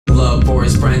for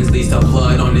his friends leads to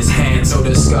blood on his hands. So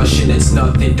discussion, it's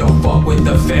nothing, don't fuck with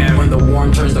the fam. When the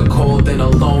warm turns to cold, then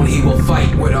alone he will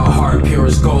fight. With a heart pure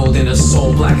as gold and a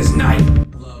soul black as night.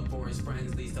 Love for his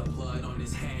friends leads to blood on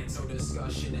his hands. So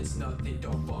discussion, it's nothing,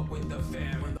 don't fuck with the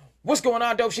fam. What's going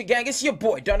on, dope shit gang? It's your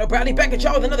boy Darrnell Bradley back at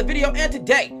y'all with another video, and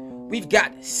today we've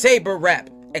got Saber rap,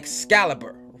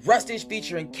 Excalibur, RUSTAGE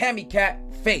featuring Cami-Cat,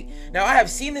 Fate. Now I have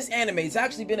seen this anime. It's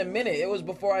actually been a minute. It was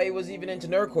before I was even into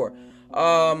nerdcore.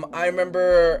 I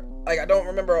remember, like, I don't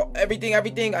remember everything.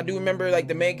 I do remember, like,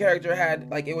 the main character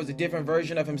had, like, it was a different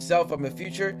version of himself from the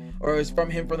future, or it was from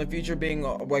him from the future being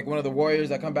like one of the warriors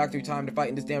that come back through time to fight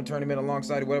in this damn tournament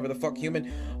alongside whatever the fuck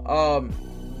human.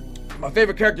 My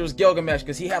favorite character was Gilgamesh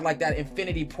because he had like that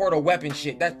infinity portal weapon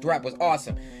shit. That rap was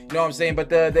awesome. You know what I'm saying? But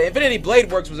the Infinity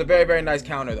Blade Works was a very, very nice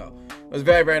counter though. It was a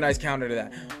very, very nice counter to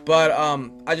that. But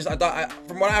I thought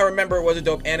from what I remember, it was a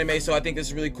dope anime. So I think this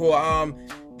is really cool.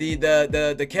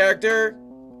 The character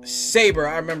Saber,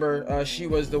 I remember she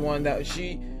was the one that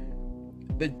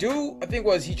the dude I think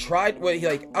was, he tried what he,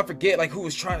 like, I forget like who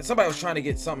was trying, somebody was trying to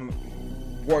get something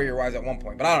warrior wise at one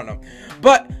point, but I don't know.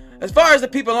 But as far as the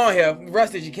people on here,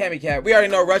 RUSTAGE and Cami-Cat, we already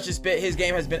know Rush's spit. His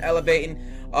game has been elevating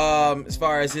as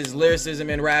far as his lyricism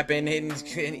and rapping, and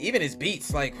even his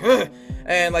beats, like,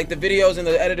 and like the videos and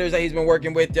the editors that he's been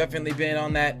working with definitely been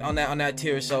on that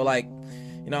tier. So like,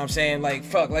 you know what I'm saying, like,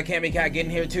 fuck, let Cami-Cat get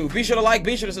in here too. Be sure to like,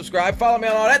 be sure to subscribe, follow me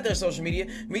on all that there social media.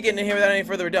 We getting in here without any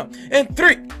further ado. In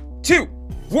 3, 2,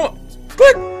 1,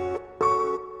 click.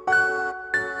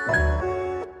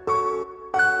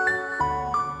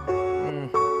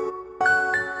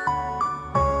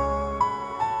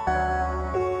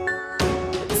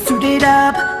 Suited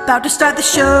up, about to start the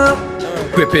show.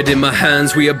 Grip it in my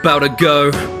hands, we about to go.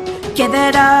 Get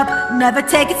that up, never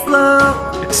take it slow.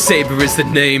 Saber is the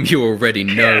name, you already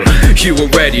know. You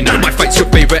already know, my fight's your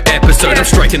favorite episode. I'm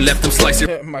striking left, I'm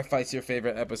slicing. My fight's your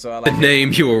favorite episode. I like the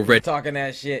name, you already talking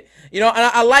that shit. You know, and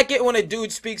I like it when a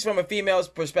dude speaks from a female's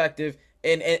perspective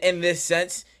in this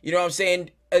sense. You know what I'm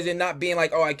saying? As in not being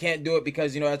like, oh, I can't do it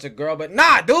because, you know, that's a girl. But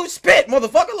nah, dude, spit,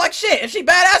 motherfucker, like shit. If she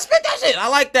badass, spit that shit. I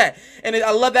like that. And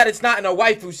I love that it's not in a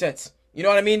waifu sense. You know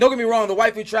what I mean? Don't get me wrong, the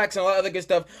waifu tracks and all that other good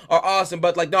stuff are awesome.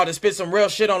 But like, no, to spit some real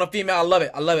shit on a female, I love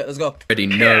it. I love it. Let's go. Already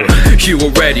know. You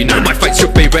already know. My fight's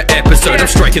your favorite episode. I'm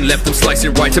striking left, I'm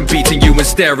slicing right, I'm beating you in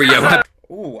stereo.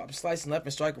 Ooh, I'm slicing left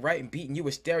and striking right and beating you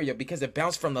with stereo because it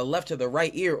bounced from the left to the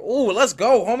right ear. Ooh, let's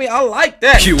go, homie. I like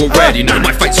that. You already know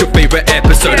my fight's your favorite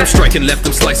episode. I'm striking left,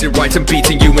 I'm slicing right, I'm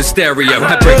beating you in stereo.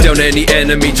 I break down any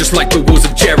enemy just like the walls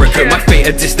of Jericho. My fate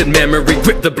a distant memory,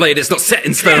 grip the blade, it's not set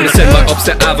in stone. I send my ops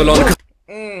to Avalon.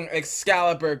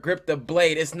 Excalibur, grip the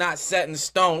blade, it's not set in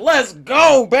stone. Let's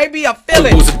go, baby, I feel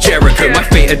it. The walls of Jericho, my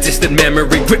fate a distant memory,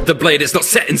 grip the blade, it's not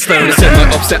set in stone. I send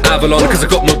my ops to Avalon, cause I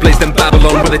got more blades than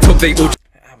Babylon. Where they talk, they all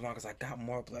Cause I got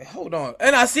more play. Hold on.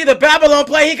 And I see the Babylon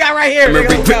play he got right here.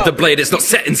 Grip the blade, it's not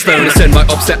set in stone. I send my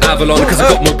ops to Avalon, cause I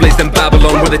got more blades than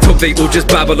Babylon. Where they talk, they all just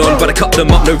Babylon. But I cut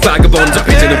them up, no vagabonds. I'm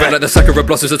beating the red like the sucker of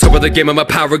blossoms. The top of the game, I'm a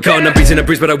paragon. I'm beating a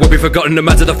breeze, but I won't be forgotten. No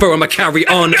matter the foe, I'ma carry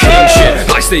on. King shit,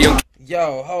 I stay on.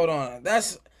 Yo, hold on.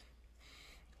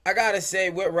 I gotta say,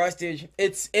 with RUSTAGE,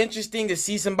 it's interesting to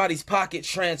see somebody's pocket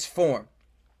transform.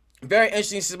 Very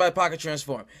interesting to see somebody's pocket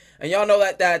transform. And y'all know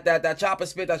that chopper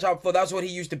spit, that chopper flow, that's what he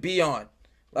used to be on.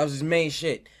 That was his main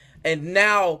shit. And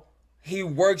now he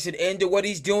works it into what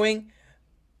he's doing.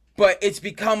 But it's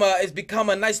become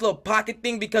a nice little pocket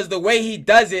thing because the way he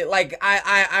does it, like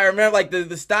I remember like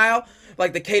the style,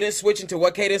 like the cadence switch into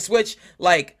what cadence switch,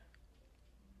 like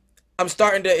it's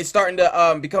starting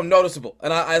to become noticeable,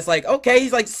 and it's like, okay,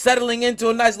 he's like settling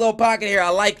into a nice little pocket here. I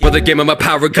like it. For the game, I'm a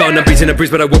paragon. I'm beating a breeze,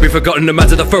 but I won't be forgotten. No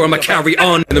matter the foe, I'ma carry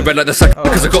on. In the red like the sucker,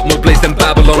 cause I got more blades than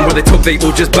Babylon. Where they talk, they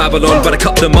all just Babylon. But I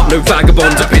cut them up, no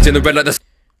vagabonds. I'm painting the red like the.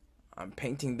 I'm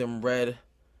painting them red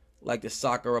like the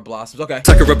Sakura blossoms. Okay.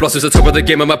 Sakura blossoms, the top of the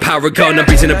game, I'm a paragon. I'm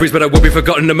beating a breeze, but I won't be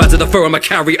forgotten. No matter the foe, I'ma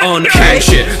carry on. King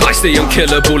shit, I stay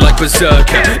unkillable like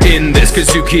Berserker. In this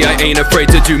Kazuki, I ain't afraid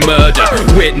to do murder.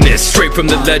 Witness, straight from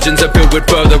the legends, I build with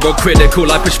further. Or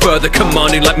critical, I push further,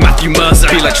 commanding like Matthew Mercer.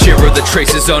 Be like Shiro, the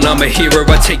traces on, I'm a hero.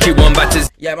 I take you on back to.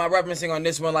 Yeah, my referencing on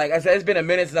this one, like I said, it's been a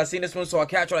minute since I've seen this one, so I'll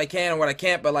catch what I can and what I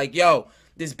can't. But like, yo,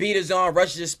 this beat is on,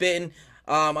 Rush is spitting.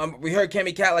 We heard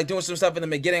Cami-Cat like doing some stuff in the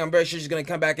beginning. I'm very sure she's gonna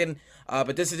come back in.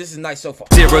 But this is nice so far.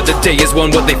 Zero, the day is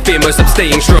one, what they fear most, I'm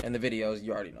staying strong. And the videos,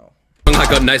 you already know. I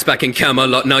got nights back in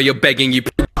Camelot, now you're begging, you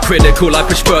critical, I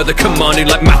push further, commanding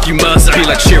like Matthew Mercer. Be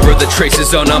like Shiro, the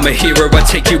traces on, I'm a hero, I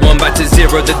take you on back to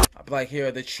zero. I'm like, here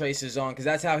are the traces on, because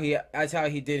that's how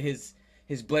he did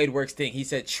his Blade Works thing. He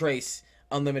said trace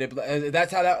Unlimited.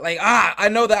 That's how that, like, I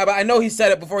know that, but I know he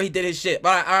said it before he did his shit.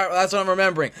 But that's what I'm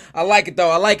remembering. I like it though.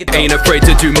 I like it though. Ain't afraid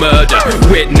to do murder.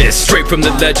 Witness straight from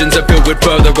the legends. I feel with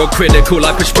further or critical.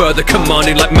 I push further,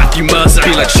 commanding like Matthew Mercer.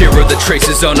 Be like Shiro, the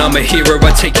traces on. I'm a hero.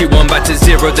 I take you on back to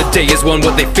zero. The day is one.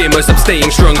 What they fear most. I'm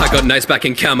staying strong. I got nice back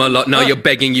in Camelot. Now you're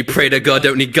begging. You pray to God.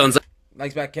 Don't need guns.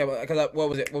 Nice back, Camelot. Cause what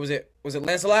was it? Was it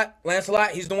Lancelot?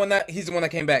 Lancelot. He's the one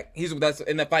that came back. That's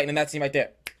in that fight in that scene right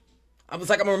there. I was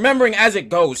like, I'm remembering as it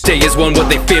goes. Day is one, what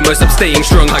they fear most, I'm staying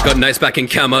strong. I got nice back in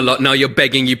Camelot, now you're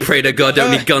begging, you pray to God.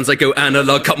 Don't need guns, I go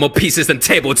analog, cut more pieces than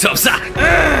tabletops.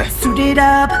 Suited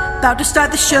up, about to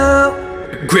start the show.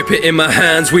 Grip it in my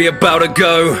hands, we about to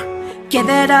go. Give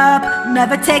it up,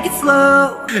 never take it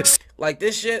slow. Like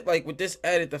this shit, like with this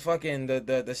edit, the fucking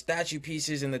the statue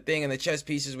pieces and the thing and the chest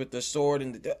pieces with the sword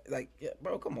and the like, yeah,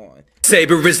 bro, come on.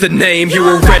 Saber is the name, you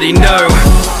already know.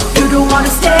 You don't wanna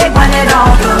stay when it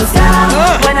all goes down.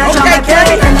 When I drop my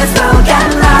blade and this will get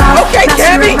loud. Okay,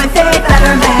 Cami. My faith,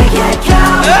 better make it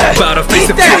count. About to face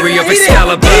the fury of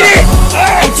Excalibur.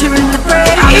 Entering the fray,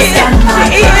 I'm a stand my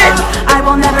ground. I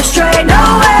will never stray, no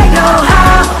way, no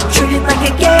how. Treat it like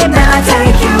a game, then I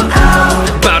take you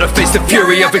out. About to face the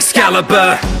fury of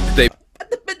Excalibur. They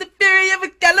The fury of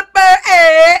Excalibur.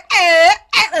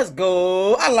 Let's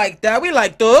go. I like that. We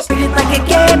like those. Treat it like a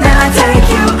game, then I take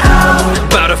you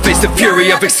out. about to face the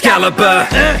fury of Excalibur.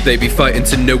 They be fighting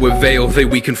to no avail, they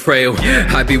weak and frail.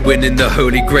 I be winning the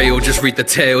Holy Grail, just read the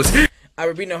tales. I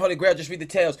would read the Holy Grail, just read the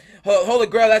tales. Holy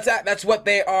Grail, that's what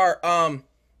they are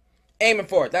aiming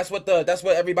for. That's what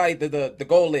everybody the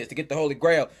goal is, to get the Holy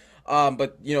Grail.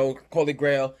 But you know, Holy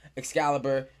Grail,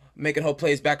 Excalibur, making whole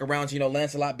plays back around to, you know,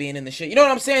 Lancelot being in the shit. You know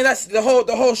what I'm saying? That's the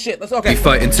whole shit. Let's okay. Be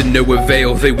fighting to no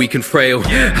avail, they weak and frail.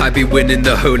 I be winning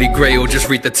the Holy Grail, just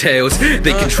read the tales.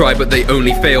 They can try but they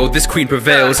only fail, this queen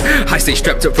prevails. I stay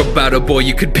strapped up for battle, boy,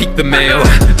 you could peek the mail.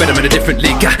 But I'm in a different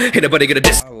league, ain't nobody gonna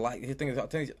diss. I like, I think he's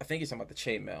talking about the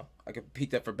chain mail. I could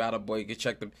peek that for battle, boy, you could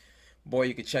check the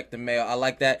mail. I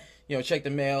like that, you know, check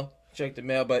the mail,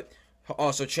 but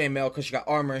also chainmail because you got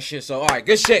armor and shit. So alright,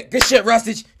 good shit,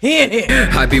 Rustage. He in here.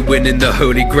 I be winning the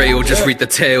Holy Grail, just read the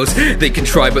tales. They can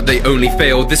try but they only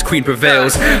fail, this queen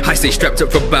prevails. I stay strapped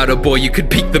up for battle, boy, you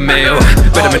could peek the mail.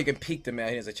 But you can peek the mail,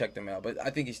 he doesn't check the mail, but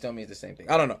I think he still means the same thing.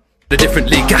 I don't know. A different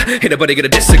league, ain't nobody gonna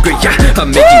disagree.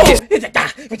 I'm making his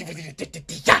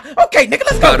okay, nigga,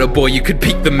 let's go. battle, boy, you could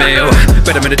peek the mail.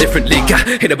 But I'm in a different league,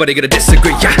 ain't nobody gonna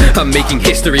disagree. I'm making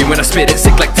history when I spit it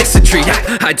sick like dysentery.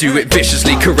 I do it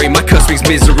viciously, Kareem, my curse brings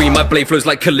misery. My blade flows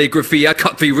like calligraphy, I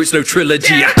cut three roots, no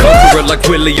trilogy. I conquer it like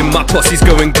William, my posse's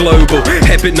going global.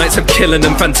 Epic nights, I'm killing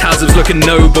them, phantasms looking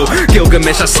noble.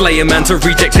 Gilgamesh, I slay a man to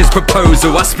reject his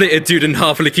proposal. I split a dude in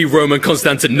half, licky Roman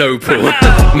Constantinople.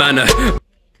 Manner.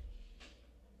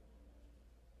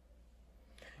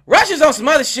 Rush is on some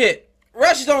other shit.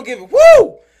 Rush don't give a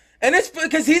woo, and it's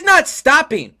because he's not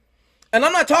stopping. And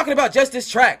I'm not talking about just this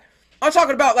track. I'm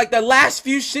talking about like the last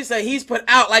few shits that he's put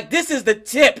out. Like, this is the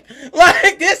tip.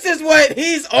 Like, this is what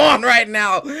he's on right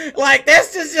now. Like,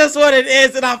 this is just what it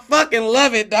is, and I fucking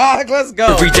love it, dog. Let's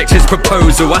go. Reject his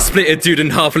proposal. I split a dude in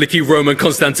half, licky Roman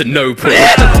Constantinople.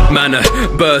 Manner,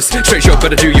 burst, straight shot,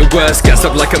 better do your worst. Gas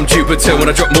up like I'm Jupiter when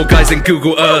I drop more guys than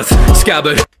Google Earth.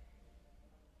 Scabbard.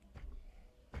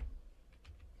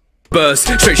 Burst,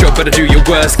 straight shot, better do your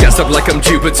worst. Gas up like I'm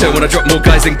Jupiter when I drop more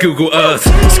guys than Google Earth.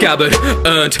 Scabbard,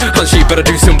 earned, hunch, you better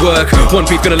do some work. One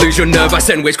beef gonna lose your nerve, I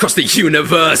send waves across the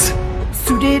universe.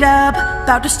 Suited up,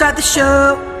 about to start the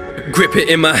show. Grip it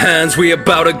in my hands, we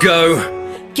about to go.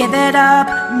 Give it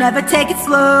up, never take it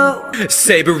slow.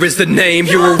 Saber is the name,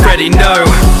 you already know.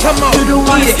 Come on, You don't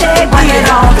wanna stay when it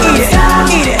all goes down.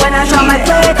 When I draw my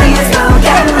blade, then it's so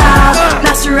get loud.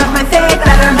 Master of my fate,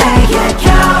 better make it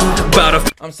count.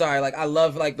 I'm sorry, like, I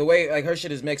love, like, the way, like, her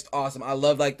shit is mixed awesome. I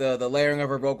love, like, the layering of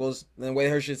her vocals, the way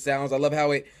her shit sounds. I love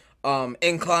how it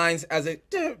inclines as it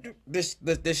this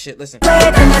shit. Listen.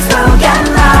 Master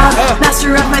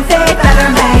of my fate, better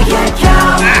make it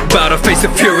count. About to face the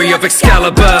fury of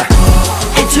Excalibur.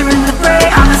 Entering the fray,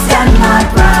 I'ma stand my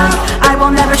ground. I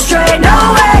will never stray,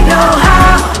 no way, no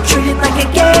how. Treat it like a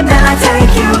game, then I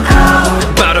take you out.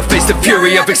 About to face the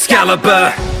fury of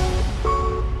Excalibur.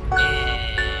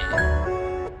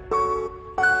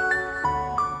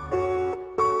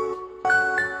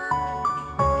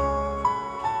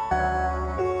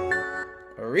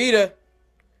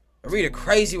 Arita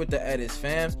crazy with the edits,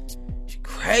 fam. She's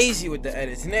crazy with the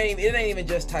edits. It ain't even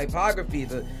just typography.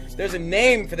 There's a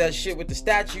name for that shit with the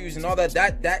statues and all that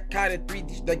kind of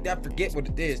 3D, like that. Forget what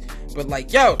it is. But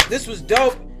like, yo, this was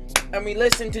dope. and we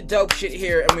listened to dope shit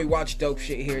here, and we watched dope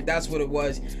shit here. That's what it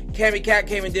was. Cami-Cat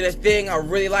came and did a thing. I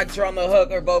really liked her on the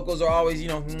hook. Her vocals are always, you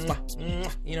know,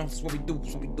 you know, it's what we do,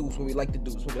 it's what we do, it's what we like to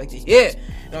do, it's what we like to hear. You know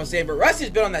what I'm saying? But Russ has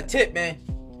been on that tip, man.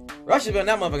 Russ has been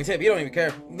on that motherfucking tip. He don't even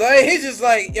care. Like, he's just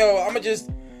like, yo, I'm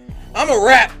a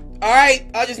rap. All right,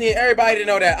 I just need everybody to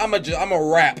know that I'm a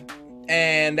rap,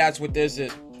 and that's what this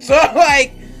is. So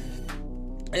like,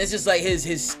 it's just like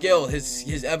his skill,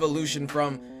 his evolution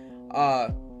from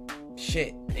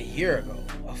shit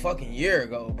a fucking year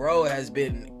ago, bro, has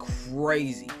been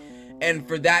crazy. And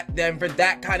for that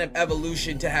kind of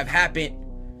evolution to have happened,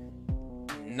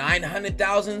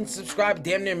 900,000 subscribers,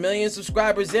 damn near 1 million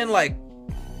subscribers in, like,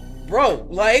 bro,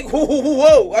 like,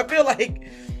 whoa, I feel like,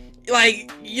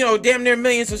 you know, damn near 1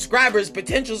 million subscribers,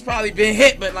 potential's probably been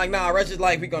hit, but like, nah, Rush is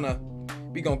like, we gonna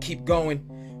keep going,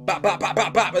 bop, bop, bop,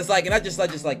 bop, bop. It's like, and that just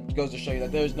like goes to show you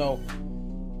that there's no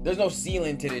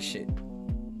ceiling to this shit.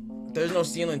 There's no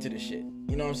ceiling to this shit.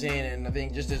 You know what I'm saying? And I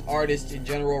think just as artists in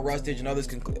general, RUSTAGE and others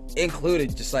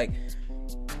included, just like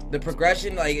the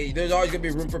progression, like there's always gonna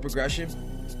be room for progression,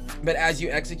 but as you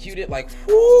execute it, like,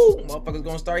 whoo, motherfuckers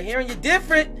gonna start hearing you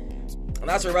different. And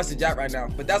that's where RUSTAGE at right now.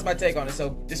 But that's my take on it.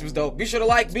 So this was dope. Be sure to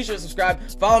like, be sure to subscribe,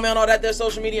 follow me on all that there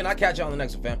social media, and I'll catch you on the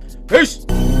next one, fam. Peace.